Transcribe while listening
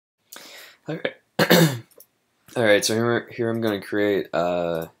Alright. Alright, so here I'm going to create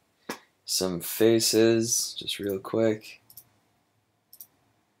some faces, just real quick.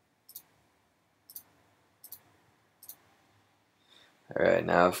 Alright,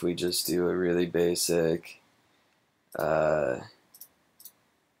 now if we just do a really basic sort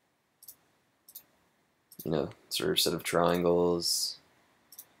of set of triangles.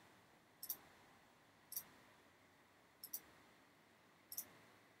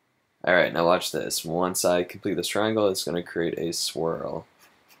 Alright, now watch this. Once I complete this triangle, it's going to create a swirl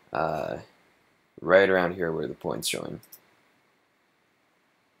right around here where the points join.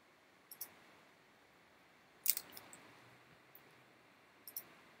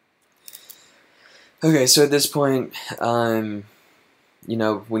 Okay, so at this point, we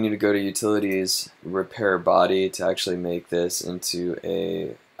need to go to utilities, repair body to actually make this into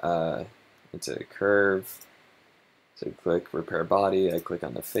a curve. So click repair body, I click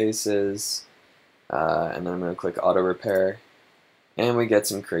on the faces, and then I'm going to click auto repair, and we get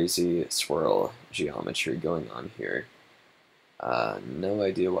some crazy swirl geometry going on here. No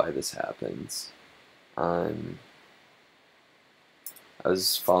idea why this happens. I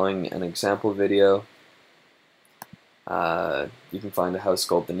was following an example video. You can find how to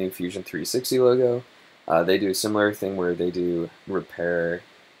sculpt the new Fusion 360 logo. They do a similar thing where they do repair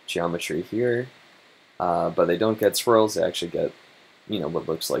geometry here, but they don't get swirls. They actually get, what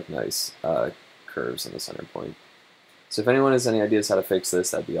looks like nice curves in the center point. So if anyone has any ideas how to fix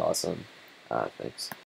this, that'd be awesome. Thanks.